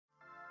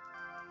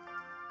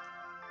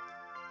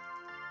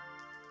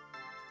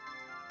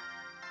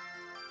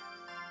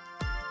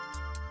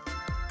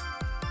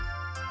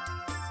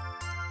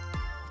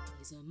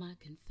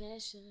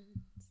confessions.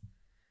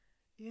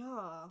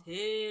 Yeah.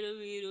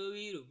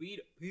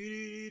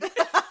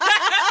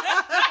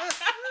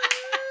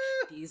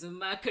 These are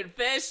my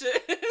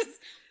confessions.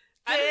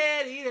 I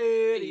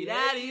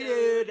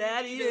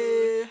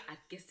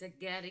guess I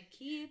gotta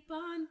keep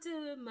on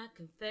doing my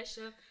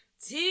confession.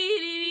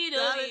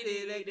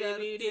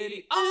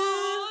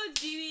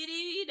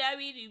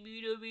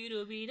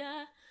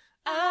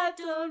 I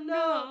don't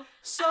know.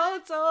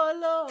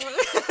 Sotolo.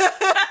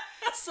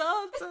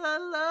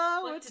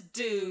 What to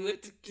do?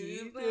 What to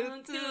keep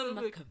on doing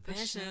my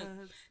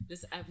confessions.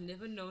 Listen, I've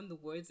never known the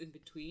words in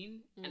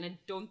between, and I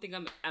don't think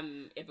I'm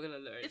ever gonna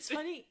learn. It's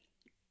funny.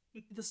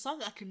 The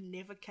song I could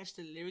never catch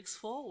the lyrics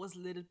for was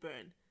 "Let It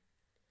Burn."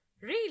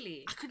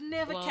 Really? I could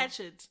never catch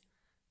it.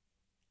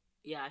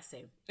 Yeah,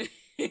 same.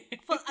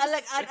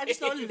 I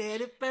just know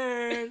 "Let It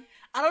Burn."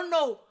 I don't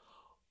know.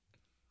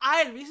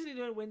 I recently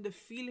learned when the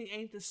feeling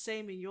ain't the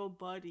same in your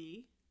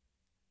body.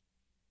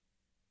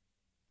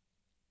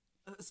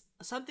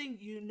 Something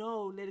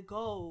let it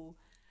go.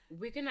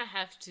 We're gonna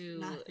have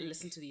to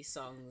listen to these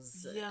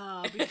songs.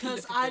 Yeah,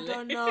 because I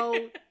don't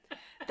know.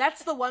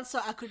 That's the one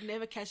song I could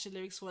never catch the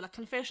lyrics for. Like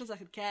Confessions, I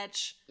could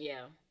catch.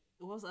 Yeah.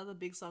 What was the other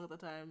big song at the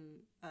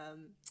time?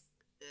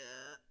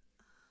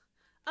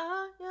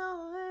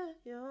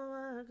 You're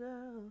my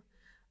girl.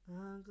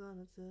 I'm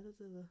gonna tell it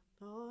to the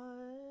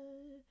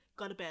boy.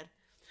 Go to bed.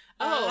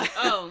 Oh.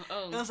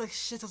 I was like,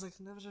 shit. I was like,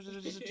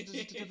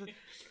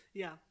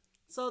 yeah.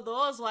 So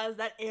those ones,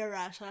 that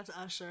era. Shout out to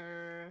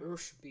Usher.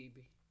 Rush,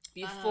 baby.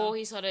 Before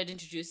he started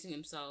introducing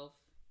himself,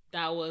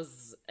 that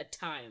was a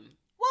time.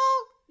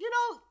 Well,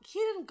 he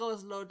didn't go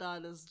as low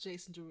down as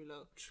Jason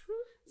Derulo.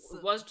 True. So,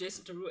 was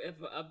Jason Derulo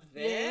ever up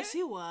there? Yes,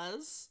 he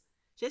was.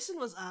 Jason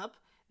was up.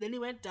 Then he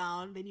went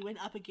down. Then he went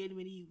up again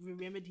when he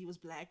remembered he was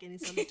black and he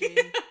started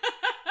doing.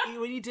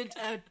 when he did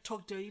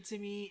Talk Dirty to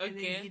Me, and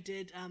then he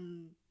did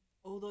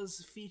all those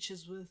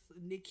features with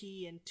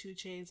Nicki and 2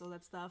 Chainz, all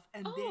that stuff,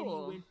 and then he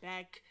went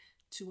back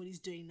to what he's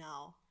doing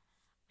now.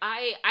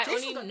 I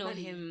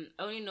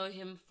only know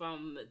him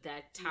from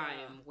that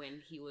time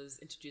when he was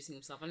introducing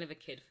himself. I never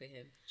cared for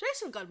him.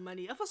 Jason got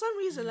money. For some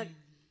reason,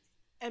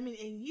 and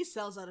he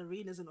sells out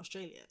arenas in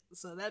Australia.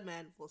 So that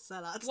man will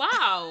sell out.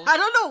 Wow. I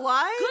don't know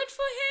why. Good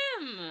for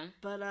him.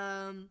 But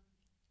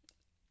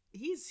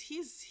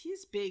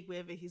he's big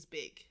wherever he's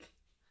big.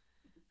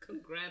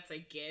 Congrats, I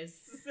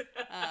guess.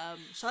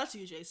 Shout out to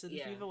you, Jason.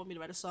 If you ever want me to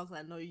write a song,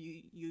 I know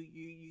you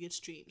get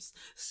streams.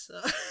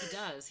 So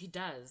He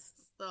does.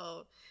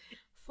 So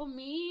for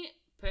me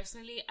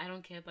personally, I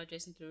don't care about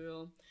Jason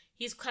Derulo.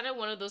 He's kind of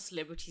one of those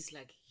celebrities.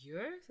 Like,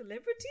 you're a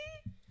celebrity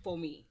for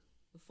me,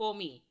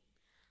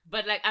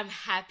 but like I'm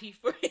happy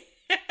for him.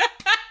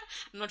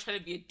 I'm not trying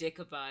to be a dick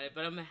about it,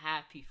 but I'm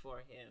happy for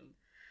him.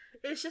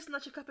 It's just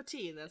not your cup of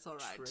tea, and that's all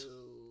right.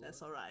 True.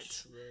 That's all right.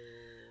 True.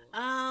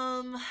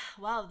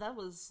 Wow, that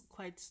was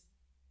quite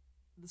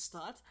the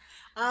start.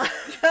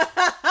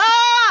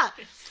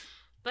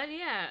 But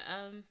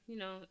yeah,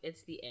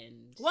 it's the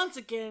end. Once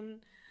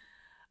again,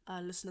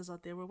 listeners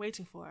out there, we're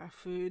waiting for our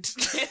food.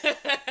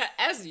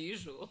 As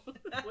usual.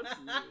 What's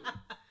new?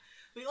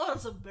 We ordered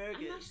some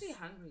burgers. I'm actually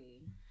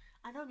hungry.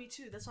 I know, me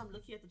too. That's why I'm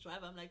looking at the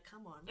driver. I'm like,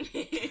 come on.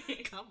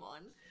 Come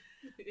on.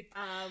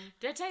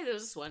 Did I tell you there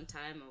was this one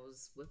time I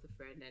was with a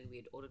friend and we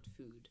had ordered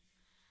food,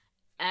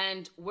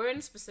 and we're in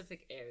a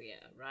specific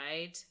area,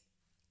 right?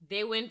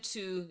 They went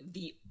to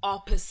the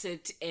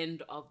opposite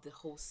end of the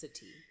whole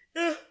city.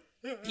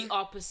 The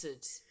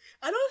opposite.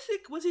 I don't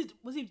think was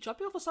he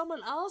dropping off for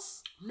someone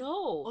else?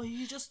 No. Or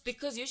he just,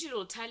 because usually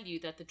it'll tell you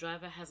that the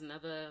driver has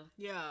another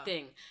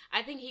thing.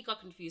 I think he got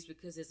confused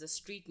because there's a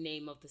street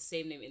name of the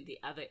same name in the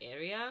other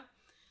area.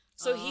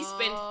 So he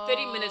spent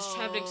 30 minutes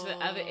traveling to the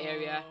other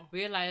area,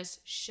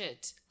 realized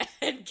shit,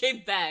 and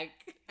came back.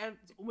 And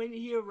when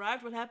he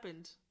arrived, what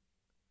happened?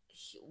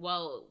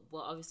 Well,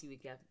 obviously we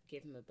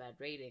gave him a bad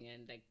rating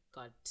and like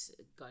got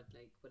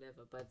like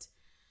whatever. But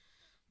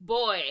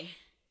boy,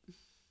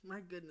 my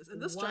goodness, and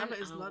this driver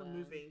is not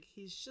moving.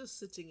 He's just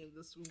sitting in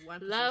this one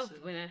position. Love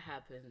when it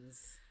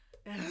happens.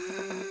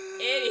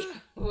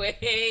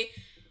 Anyway.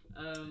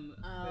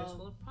 First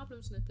world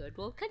problems in a third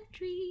world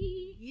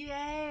country.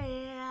 Yeah.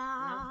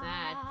 Love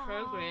that.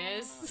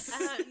 Progress.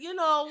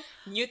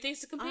 New things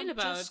to complain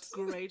about. I'm just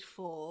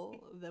grateful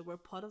that we're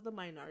part of the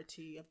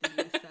minority of the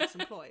youth that's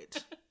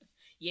employed.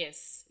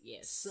 Yes.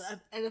 So,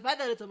 and the fact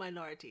that it's a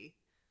minority.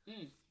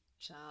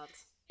 Child.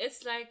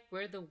 It's like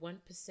we're the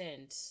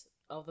 1%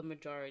 of the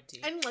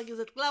majority. And like, is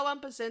it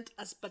 1%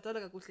 as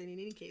patala kakuhle in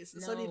any case?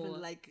 It's not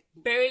even like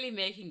barely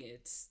making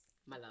it,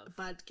 my love.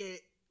 But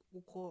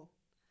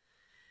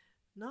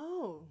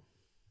no.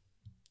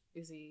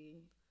 Is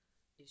he?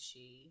 Is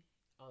she?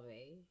 Are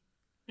they?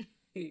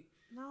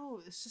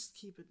 No, it's just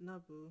keep it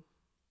nabu.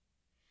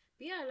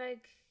 But yeah,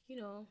 like,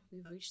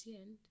 we've reached the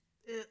end.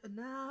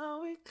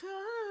 Now we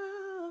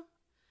come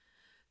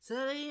to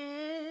the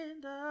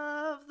end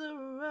of the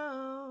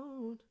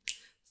road.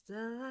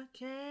 Still I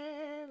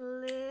can't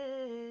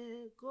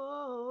let go.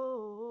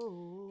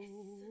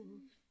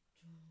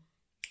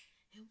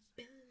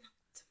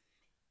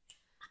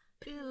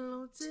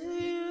 Belong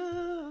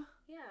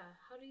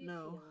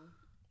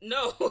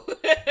No.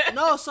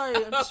 No, sorry.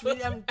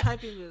 I'm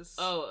typing this.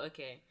 Oh,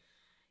 okay.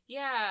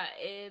 Yeah.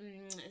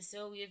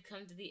 So we've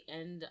come to the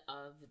end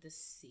of the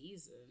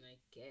season, I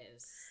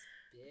guess,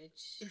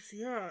 bitch.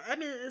 I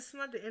mean, it's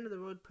not the end of the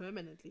road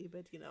permanently,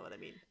 but you know what I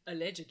mean.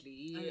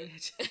 Allegedly.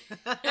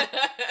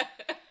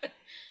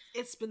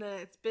 It's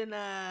been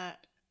a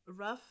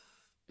rough.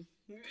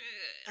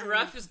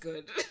 Rough is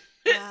good.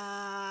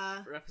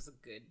 Rough is a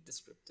good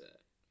descriptor.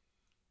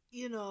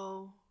 You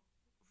know,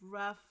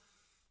 rough.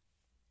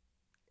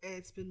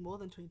 It's been more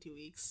than 20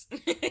 weeks.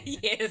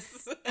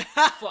 Yes.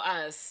 For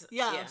us.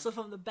 Yeah, so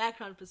from the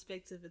background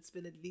perspective, it's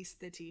been at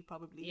least 30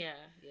 probably. Yeah.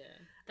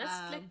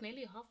 That's like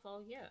nearly half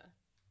our year.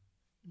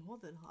 More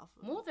than half.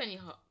 More than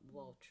half.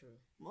 Well, true.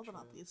 More than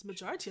half. It's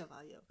majority of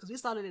our year. Because we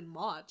started in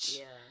March.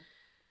 Yeah.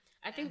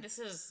 I think this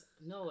is...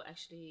 No,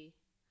 actually...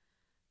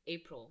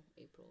 April.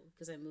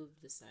 Because I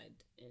moved this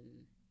side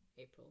in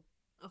April.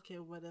 Okay,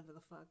 whatever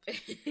the fuck.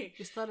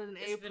 We started in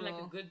April. It's been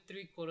like a good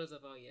 3/4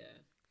 of our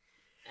year.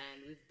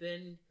 And we've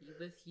been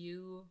with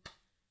you,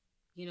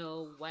 you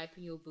know,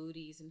 wiping your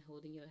booties and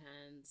holding your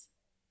hands.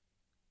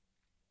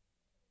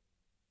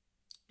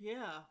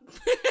 Yeah.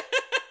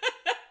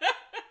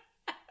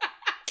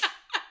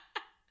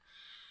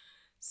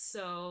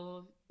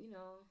 So, you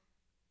know,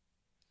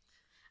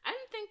 I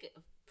didn't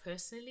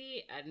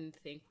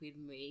think we'd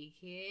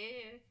make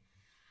it.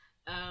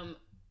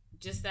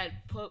 Just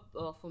that,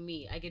 for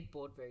me, I get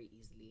bored very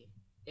easily.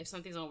 If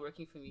something's not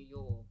working for me,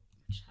 you're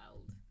a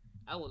child.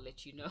 I will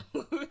let you know.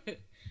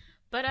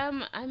 But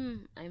I'm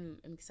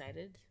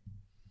excited,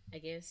 I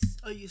guess.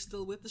 Are you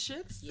still with the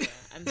shits? Yeah,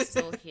 I'm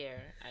still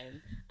here.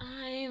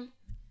 I'm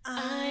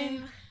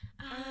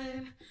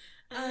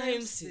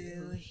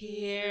still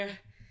here.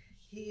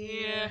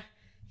 Here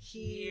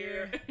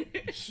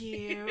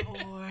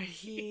or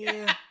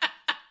here.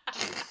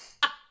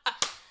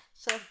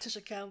 Shout out to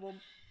Tisha Campbell.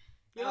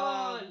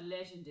 Oh,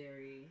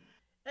 legendary.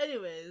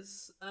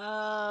 Anyways,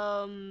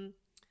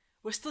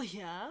 we're still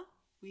here.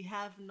 We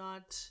have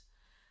not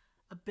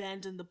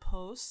abandoned the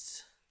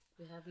post.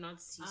 We have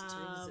not ceased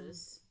to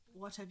exist.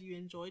 What have you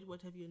enjoyed?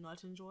 What have you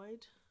not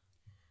enjoyed?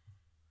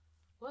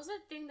 What's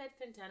that thing that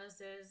Fantana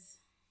says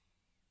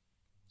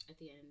at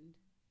the end?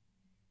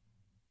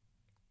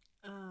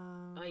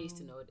 I used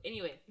to know it.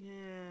 Anyway.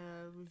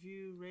 Yeah,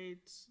 review,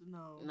 rate,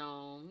 no.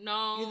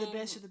 No. You're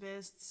the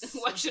best.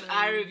 What should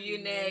I review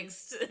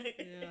next?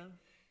 Yeah.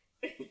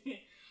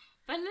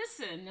 But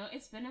listen, no,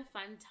 it's been a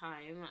fun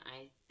time,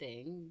 I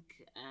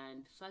think.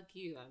 And fuck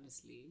you,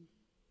 honestly.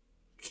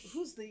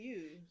 Who's the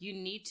you? You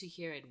need to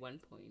hear at one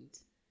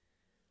point.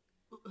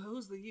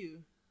 Who's the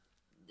you?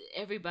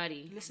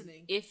 Everybody.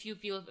 Listening. If you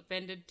feel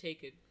offended,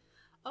 take it.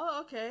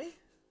 Oh, okay.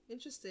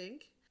 Interesting.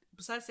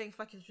 Besides saying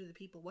fuck you to the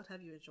people, what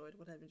have you enjoyed?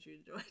 What haven't you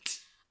enjoyed?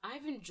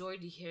 I've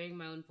enjoyed hearing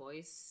my own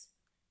voice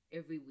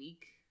every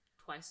week,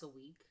 twice a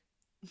week.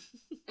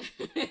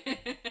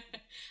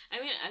 I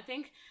mean, I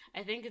think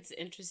it's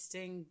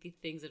interesting the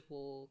things that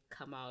will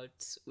come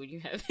out when you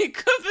have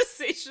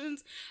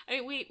conversations.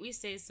 I mean, we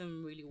say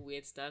some really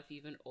weird stuff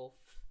even off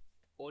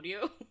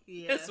audio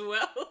as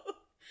well.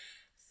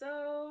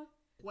 So,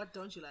 what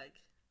don't you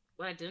like?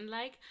 What I didn't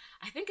like?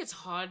 I think it's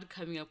hard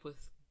coming up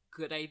with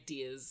good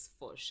ideas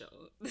for a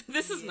show.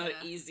 This is not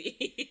easy.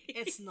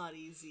 It's not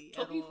easy.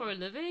 Talking for a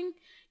living,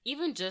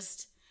 even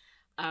just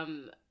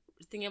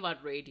thinking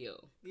about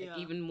radio, like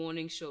even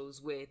morning shows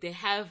where they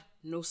have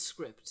no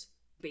script,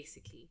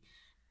 basically,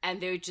 and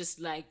they're just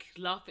like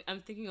laughing.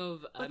 I'm thinking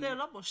of but they're a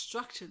lot more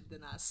structured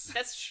than us.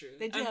 That's true.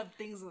 They do have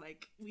things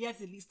like we have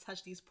to at least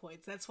touch these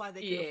points. That's why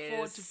they can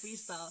afford to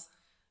freestyle,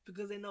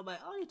 because they know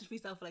I need to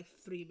freestyle for like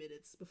 3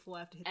 minutes before I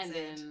have to hit send.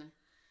 Then,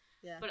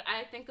 but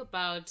I think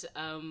about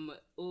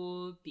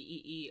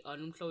OBEE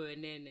on Mhlobo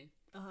Nene.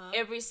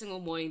 Every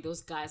single morning,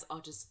 those guys are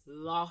just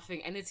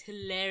laughing, and it's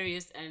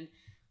hilarious. And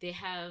they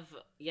have,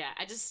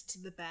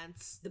 the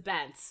bands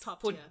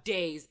top for tier.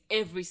 Days,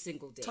 every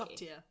single day, top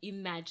tier.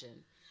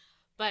 Imagine.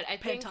 But I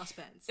think Penthouse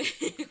bands.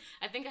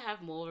 I think I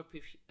have more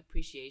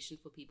appreciation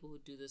for people who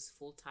do this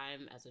full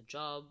time as a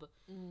job.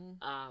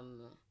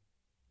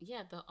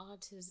 The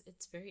art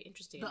it's very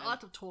interesting. The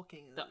art of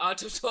talking,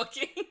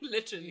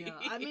 literally. Yeah,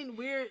 I mean,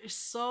 we're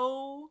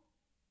so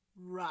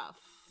rough,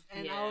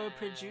 and our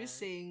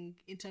producing,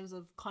 in terms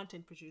of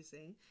content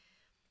producing,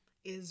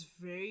 is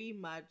very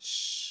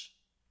much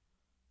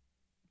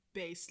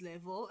base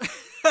level.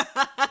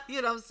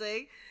 You know what I'm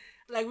saying?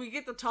 Like, we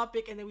get the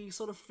topic and then we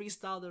sort of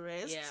freestyle the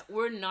rest. Yeah,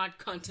 we're not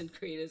content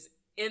creators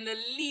in the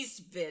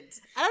least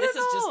bit. This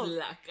is just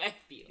luck, I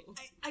feel.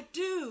 I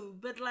do,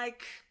 but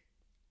like,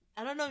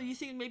 I don't know, you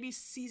think maybe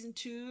season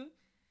 2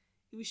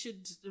 we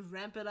should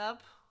ramp it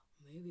up?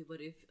 Maybe, but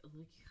if,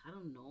 I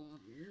don't know.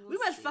 We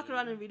might fuck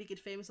around and really get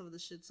famous over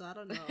this shit, so I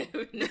don't know.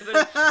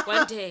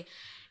 One day,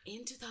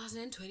 in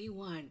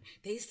 2021,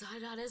 they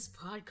started out as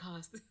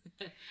podcasts.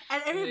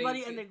 And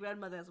everybody and their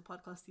grandmother has a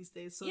podcast these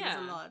days, so there's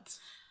a lot.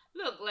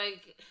 Look,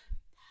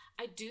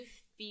 I do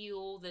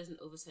feel there's an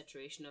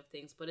oversaturation of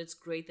things, but it's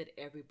great that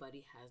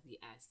everybody has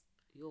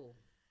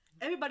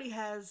everybody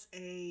has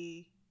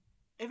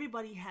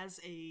everybody has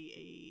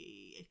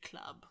a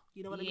club.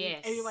 You know what I mean?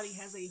 Everybody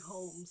has a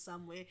home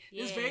somewhere.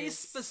 There's very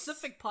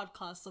specific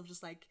podcasts of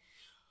just like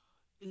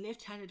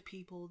left-handed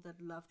people that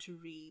love to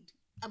read.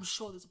 I'm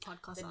sure there's a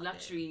podcast that out love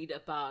there. to read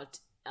about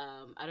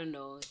I don't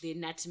know, the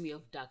anatomy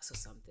of ducks or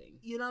something.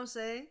 You know what I'm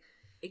saying?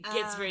 It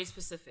gets very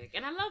specific,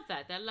 and I love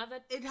that. I love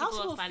that it helps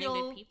people are finding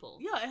their people.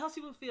 Yeah, it helps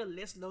people feel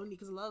less lonely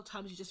because a lot of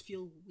times you just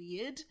feel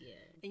weird. Yeah.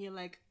 And you're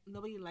like,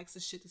 nobody likes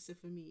this shit except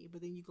for me.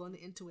 But then you go on the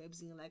interwebs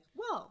and you're like,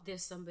 well,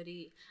 there's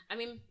somebody. I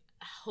mean,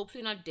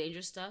 hopefully not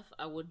dangerous stuff.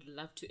 I would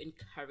love to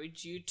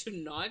encourage you to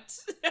not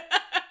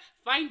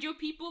find your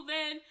people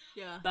then.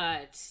 Yeah.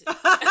 But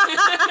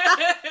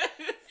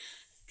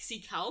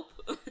seek help,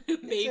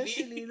 maybe.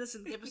 Especially,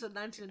 listen, episode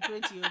 19 and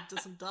 20 are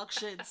just some dark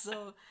shit.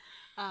 So,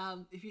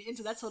 if you're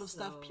into that sort of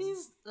stuff,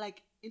 please,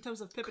 like, in terms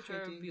of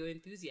perpetrating, curb your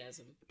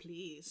enthusiasm,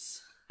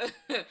 please.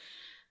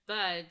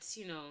 But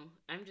you know,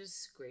 I'm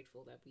just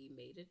grateful that we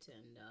made it,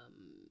 and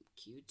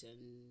cute,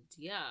 and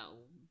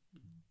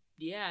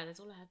yeah, that's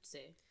all I have to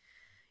say.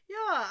 Yeah,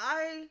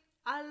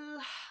 I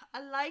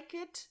like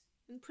it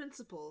in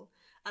principle.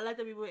 I like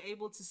that we were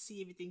able to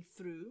see everything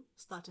through,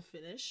 start to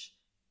finish.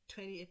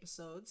 20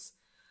 episodes,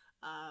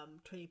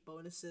 20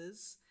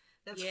 bonuses.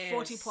 That's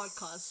 40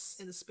 podcasts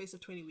in the space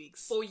of 20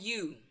 weeks. For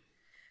you.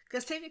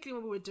 Because technically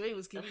what we were doing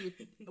was giving you...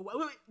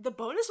 the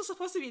bonus was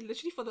supposed to be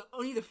literally for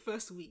only the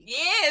first week.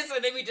 Yes,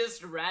 and then we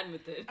just ran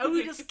with it. And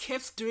we just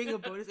kept doing a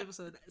bonus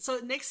episode. So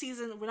next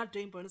season, we're not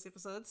doing bonus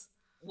episodes.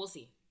 We'll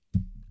see.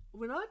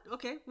 We're not?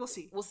 Okay, we'll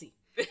see. We'll see.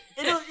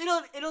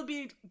 It'll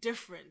be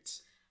different.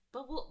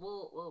 But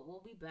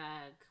we'll be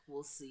back.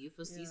 We'll see you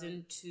for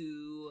season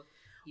 2.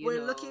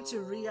 We're looking to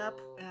re-up,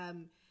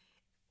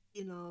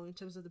 in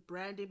terms of the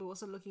branding, but we're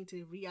also looking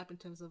to re-up in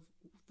terms of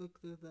the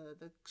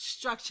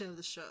structure of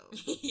the show.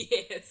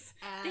 Yes.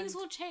 And things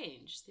will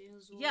change.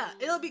 Yeah,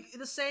 it'll be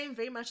the same,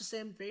 very much the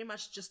same, very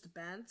much just the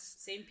bands.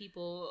 Same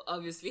people,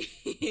 obviously.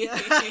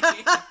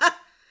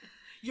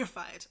 You're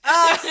fired.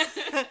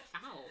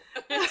 Ow.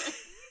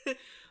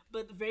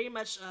 But very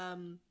much...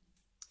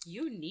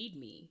 you need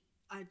me.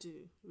 I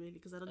do, really,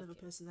 because I don't have a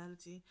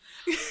personality.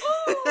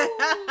 Oh,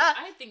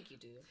 I think you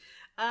do.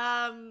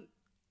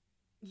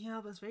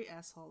 Yeah, but it's very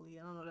assholey.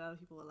 I don't know if other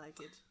people will like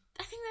it.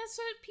 I think that's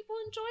what people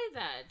enjoy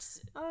that.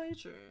 Oh, you're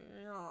true.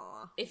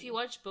 Yeah. If you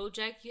watch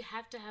BoJack, you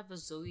have to have a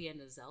Zoe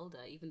and a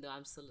Zelda, even though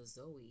I'm still a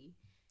Zoe.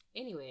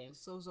 Anyway.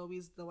 So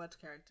Zoe's the what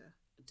character?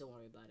 Don't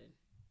worry about it.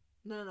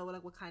 No,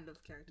 like what kind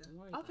of character? Don't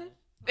worry about it.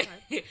 All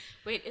right.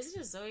 Wait, is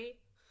it a Zoe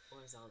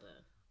or a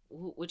Zelda?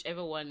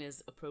 Whichever one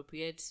is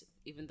appropriate,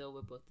 even though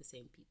we're both the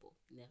same people.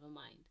 Never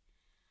mind.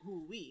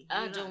 Who, we?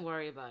 Don't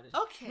worry about it.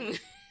 Okay.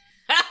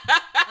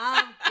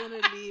 I'm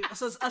gonna leave.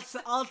 So it's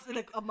all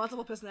like a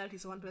multiple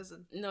personalities to one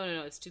person. No,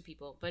 it's 2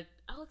 people. But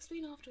I'll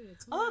explain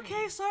afterwards.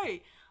 Okay,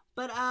 sorry.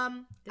 But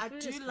I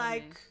do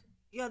like...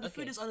 Yeah, the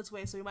food is on its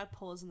way, so we might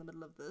pause in the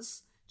middle of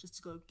this just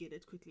to go get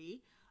it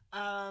quickly.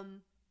 I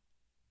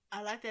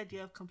like the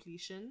idea of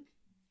completion,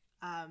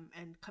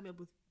 and coming up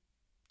with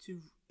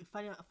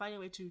finding a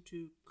way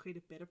to create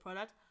a better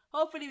product.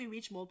 Hopefully we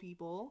reach more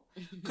people,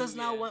 because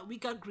now we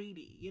got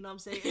greedy, you know what I'm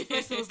saying? At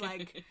first it was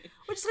like,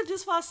 we're just gonna do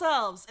this for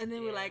ourselves, and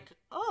then we're like,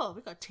 oh,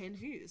 we got 10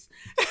 views.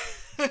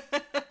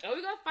 Oh,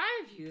 we got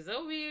 5 views.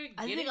 Oh,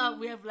 I think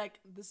we have like,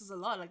 this is a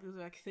lot, like there's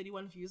like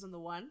 31 views on the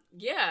one.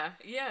 Yeah.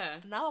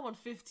 Now I want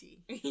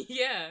 50.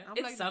 Yeah,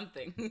 it's like,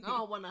 something.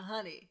 Now I want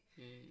 100.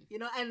 You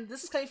know, and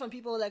this is coming from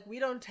people like, we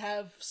don't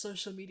have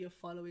social media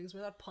followings,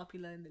 we're not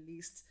popular in the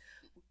least.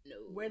 No,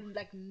 we're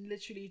like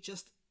literally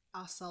just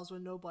ourselves. We're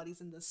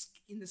nobodies in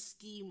the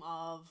scheme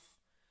of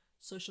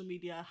social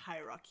media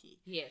hierarchy.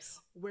 Yes,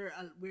 we're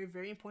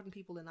very important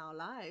people in our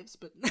lives,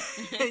 but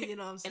you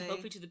know what I'm saying. And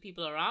hopefully to the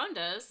people around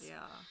us.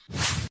 Yeah,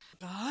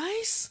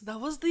 guys, that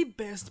was the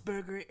best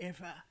burger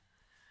ever.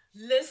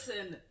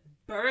 Listen,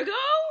 Burgo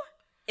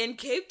in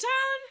Cape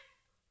Town.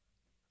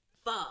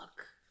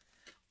 Fuck.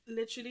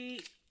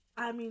 Literally,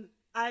 I mean,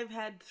 I've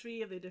had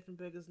 3 of their different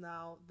burgers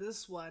now.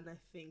 This one, I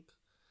think,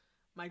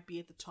 might be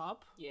at the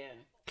top. Yeah.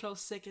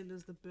 Close second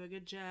is the burger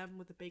jam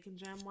with the bacon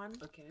jam one.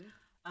 Okay.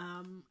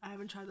 I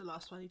haven't tried the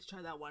last one. I need to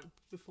try that one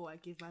before I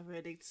give my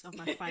verdicts of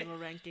my final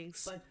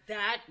rankings. But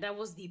that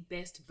was the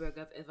best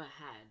burger I've ever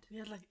had.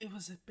 Yeah, like it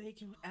was a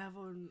bacon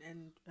avon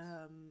and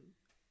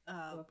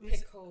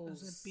pickles. It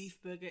was a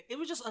beef burger. It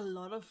was just a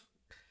lot of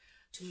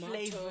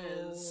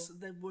flavors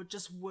that were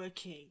just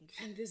working.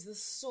 And there's the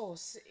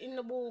sauce in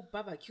the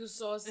barbecue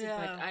sauce. Yeah.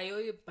 But I owe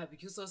you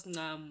barbecue sauce.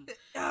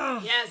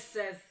 Yes.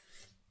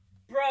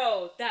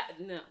 Bro,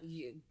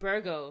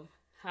 Burgo,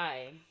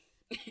 hi.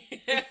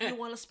 If you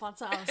want to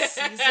sponsor our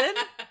season,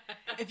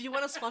 if you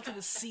want to sponsor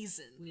the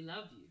season, we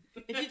love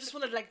you. If you just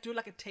want to like do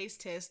like a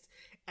taste test,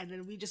 and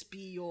then we just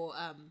be your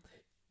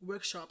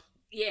workshop.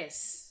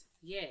 Yes.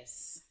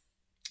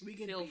 We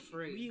can feel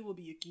free. We will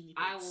be your guinea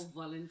pigs. I will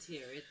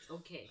volunteer. It's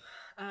okay.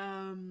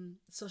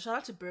 So shout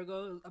out to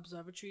Burgo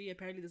Observatory.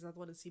 Apparently, there's another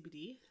one in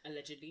CBD.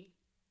 Allegedly.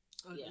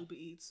 On Uber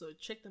Eats, so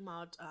check them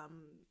out.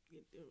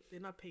 They're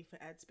not paying for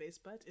ad space,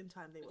 but in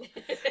time they will.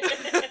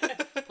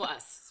 For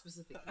us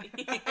specifically.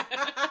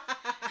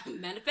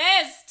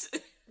 Manifest.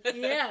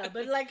 Yeah,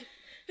 but like,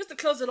 just to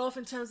close it off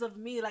in terms of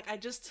me, like,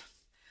 the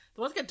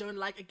one thing I don't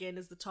like again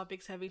is the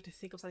topics having to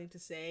think of something to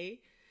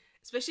say,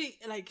 especially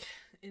like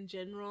in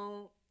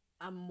general.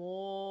 I'm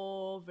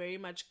more very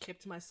much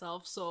kept to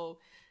myself, so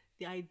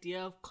the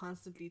idea of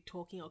constantly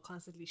talking or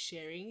constantly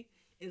sharing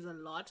is a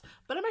lot.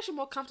 But I'm actually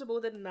more comfortable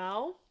with it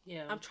now.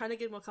 Yeah, I'm trying to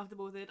get more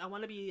comfortable with it. I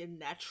want to be a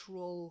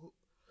natural,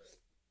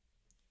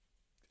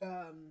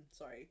 a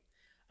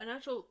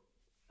natural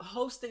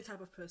hosting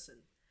type of person.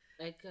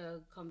 like a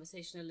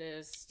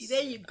conversationalist.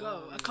 There you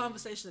go, a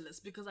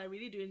conversationalist, because I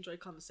really do enjoy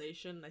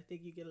conversation. I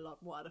think you get a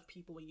lot more out of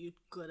people when you're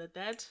good at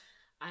that.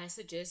 I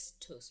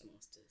suggest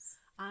Toastmasters.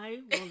 I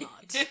will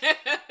not.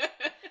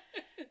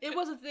 It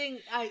was a thing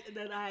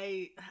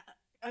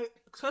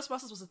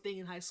Toastmasters was a thing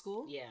in high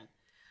school. Yeah.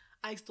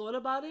 I thought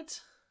about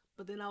it,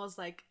 but then I was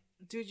like,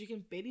 dude, you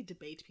can barely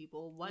debate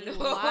people. Why are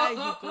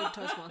you going to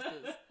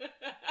Toastmasters?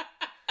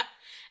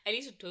 At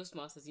least with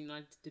Toastmasters, you're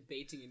not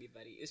debating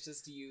anybody. It's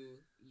just you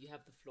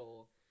have the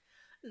floor.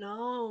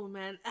 No,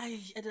 man.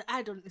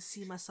 I don't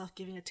see myself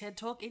giving a TED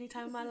Talk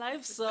anytime in my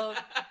life, so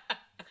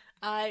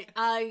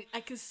I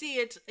can see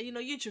it.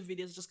 YouTube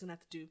videos are just going to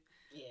have to do.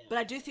 Yeah. But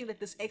I do think that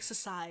this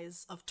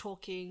exercise of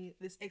talking,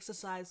 this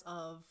exercise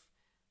of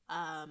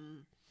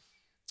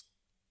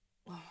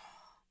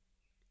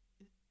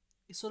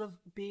sort of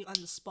being on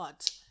the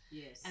spot,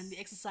 yes, and the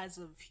exercise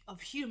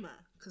of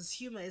humor, because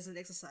humor is an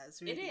exercise,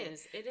 really. It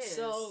is.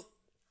 So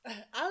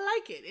I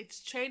like it.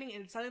 It's training,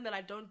 and it's something that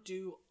I don't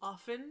do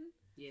often.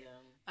 Yeah.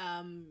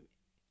 And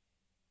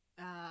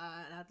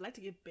I'd like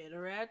to get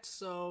better at.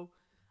 So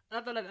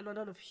not that I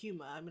don't have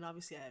humor. I mean,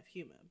 obviously I have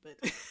humor, but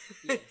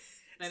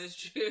yes, that is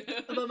true.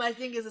 But my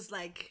thing is, it's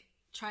like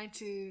trying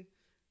to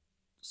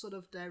sort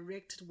of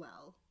direct it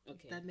well.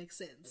 Okay, if that makes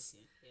sense.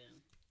 Okay.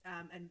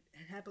 Yeah. And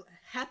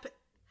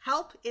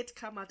help it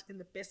come out in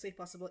the best way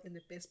possible, in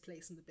the best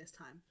place, in the best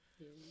time.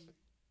 Yeah.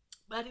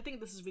 But I think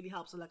this is really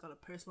helpful, like on a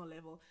personal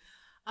level.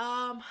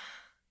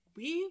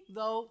 We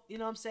though,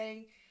 what I'm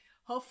saying,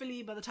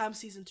 hopefully by the time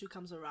season 2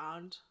 comes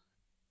around,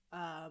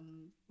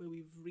 where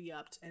we've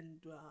re-upped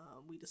and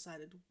we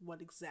decided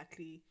what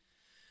exactly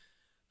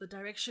the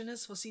direction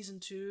is for season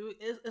 2,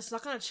 it's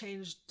not going to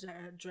change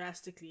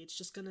drastically. It's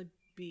just going to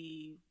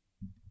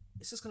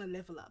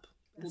level up.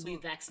 We'll be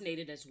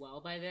vaccinated as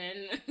well by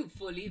then.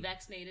 Fully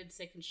vaccinated,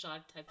 second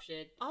shot type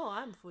shit. Oh,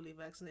 I'm fully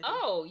vaccinated.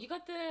 Oh, you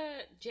got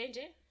the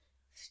J&J?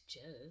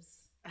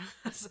 Jealous.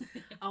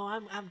 Oh,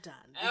 I'm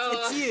done.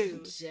 It's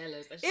you.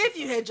 Jealous. If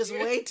you had just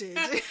waited.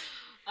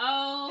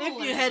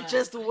 If you had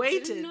just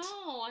waited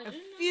a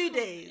few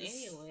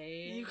days,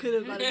 anyway, you could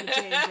have gotten the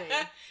J&J.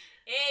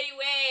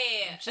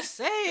 Anyway, I'm just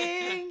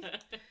saying,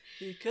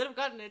 you could have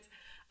gotten it.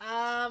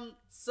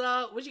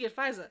 So would you get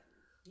Pfizer?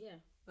 Yeah.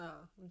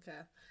 Oh, okay.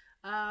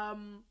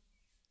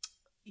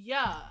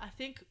 Yeah, I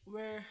think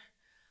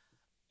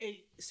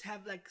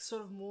have like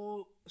sort of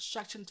more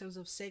structure in terms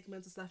of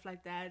segments and stuff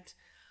like that.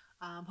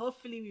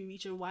 Hopefully we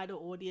reach a wider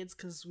audience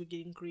because we're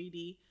getting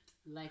greedy.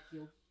 Like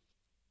you.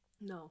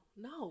 No.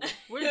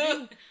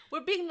 We're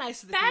being nice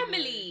to the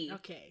family. People.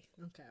 Okay.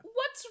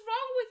 What's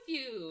wrong with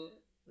you?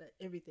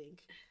 Everything.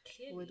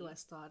 Clearly. Where do I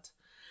start?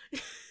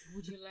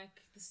 Would you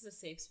like? This is a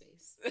safe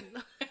space.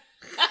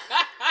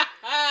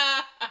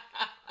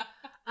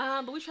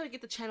 But we're trying to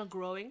get the channel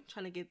growing,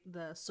 trying to get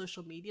the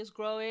social medias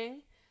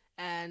growing,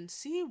 and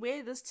see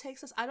where this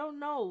takes us. I don't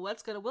know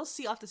we'll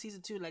see after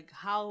season 2, like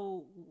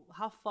how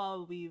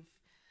far we've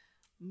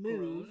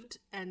moved,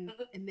 and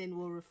then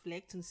we'll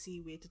reflect and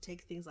see where to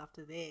take things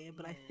after there.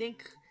 But yeah.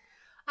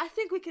 I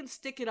think we can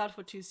stick it out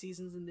for 2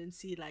 seasons and then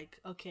see, like,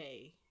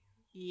 okay,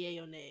 yay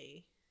or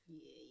nay.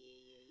 Yeah.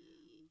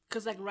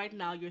 Because like right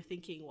now you're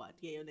thinking what,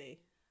 yay or nay?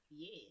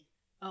 Yeah.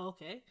 Oh,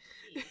 okay.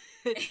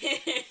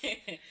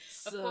 Yeah.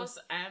 Of course,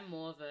 I'm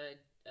more of a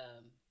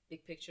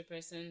big picture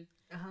person,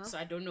 so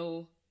I don't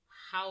know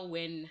how,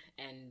 when,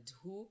 and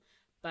who,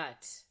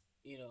 but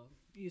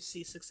you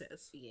see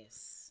success.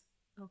 Yes.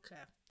 Okay.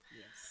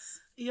 Yes.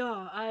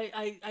 Yeah,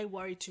 I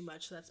worry too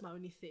much. So that's my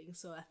only thing.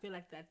 So I feel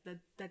like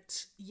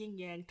that yin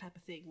yang type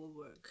of thing will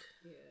work.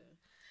 Yeah,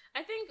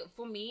 I think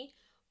for me,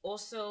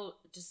 also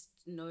just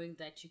knowing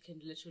that you can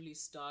literally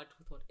start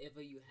with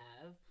whatever you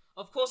have.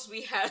 Of course,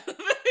 we have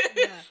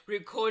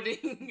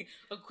recording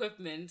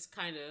equipment,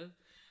 kind of.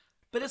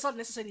 But it's not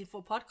necessarily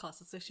for podcasts.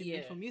 It's actually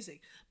meant for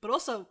music. But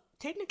also,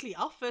 technically,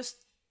 our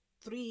first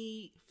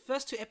 2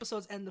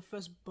 episodes and the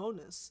first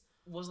bonus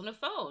was on a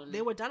phone.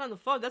 They were done on the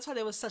phone. That's why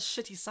there was such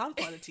shitty sound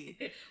quality.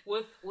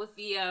 with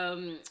the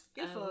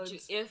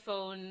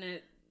earphone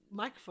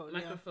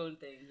microphone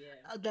thing.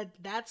 Yeah.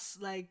 That's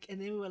like,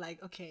 and then we were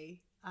like,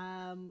 okay,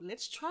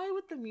 let's try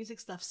with the music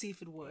stuff, see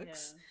if it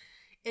works. Yeah.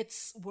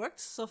 It's worked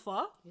so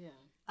far. Yeah.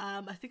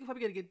 I think we're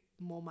probably gonna get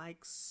more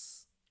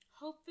mics.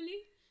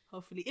 Hopefully.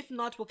 If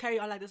not, we'll carry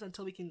on like this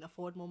until we can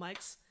afford more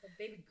mics. But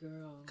baby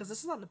girl. Because this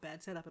is not a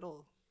bad setup at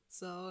all.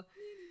 So,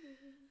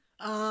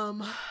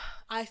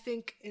 I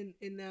think in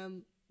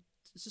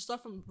to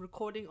start from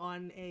recording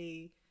on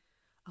a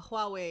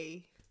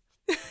Huawei.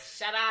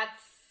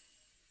 Shoutouts.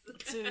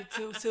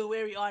 to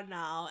where we are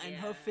now, and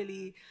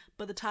hopefully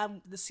by the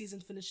time the season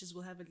finishes,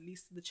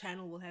 the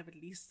channel will have at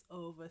least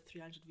over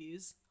 300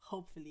 views.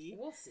 Hopefully,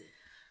 we'll see.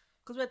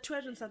 Because we're at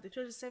 200 something,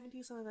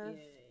 270 something like that.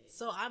 Yeah.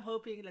 So I'm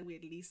hoping like we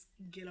at least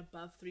get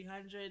above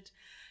 300.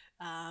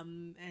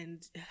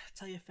 And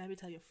tell your family,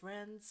 tell your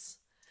friends,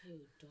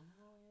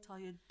 tell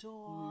your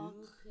dog.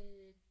 Loop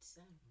it. I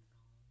don't know.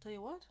 Tell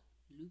you what?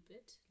 Loop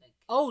it. Like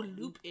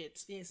loop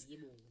it. Yes.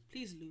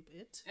 Please loop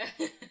it.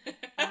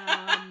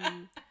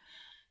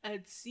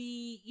 And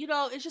see,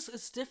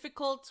 it's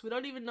difficult. We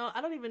don't even know.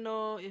 I don't even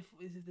know if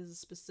there's a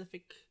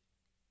specific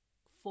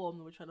form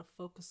that we're trying to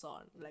focus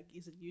on. Like,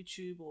 is it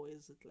YouTube or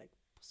is it like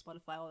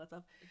Spotify, all that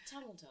stuff?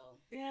 Time will tell.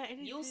 Yeah,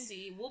 you'll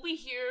see. We'll be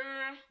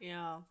here.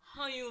 Yeah.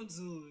 How you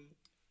doing?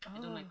 I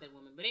don't like that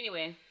woman, but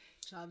anyway.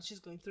 Child, she's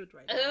going through it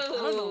right now. I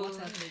don't know what's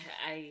happening.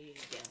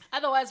 Yeah.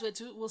 Otherwise,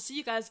 we'll see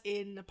you guys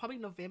in probably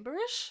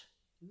November-ish.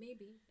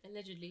 Maybe.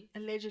 Allegedly.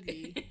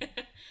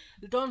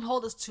 Don't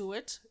hold us to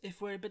it.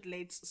 If we're a bit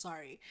late,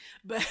 sorry.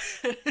 But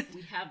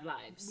we have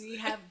lives. We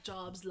have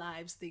jobs,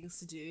 lives, things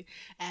to do.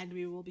 And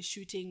we will be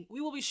shooting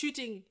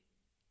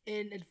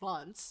in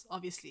advance,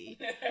 obviously.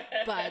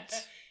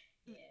 But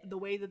the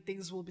way that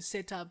things will be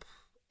set up,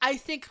 I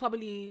think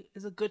probably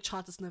is a good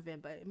chance it's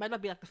November. It might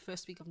not be like the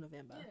first week of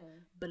November,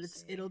 but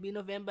it'll be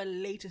November,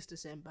 latest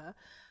December.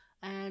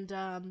 And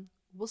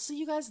we'll see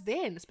you guys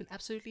then. It's been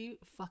absolutely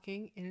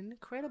fucking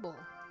incredible.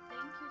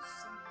 Thank you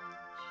so much.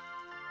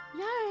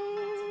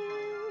 Yay!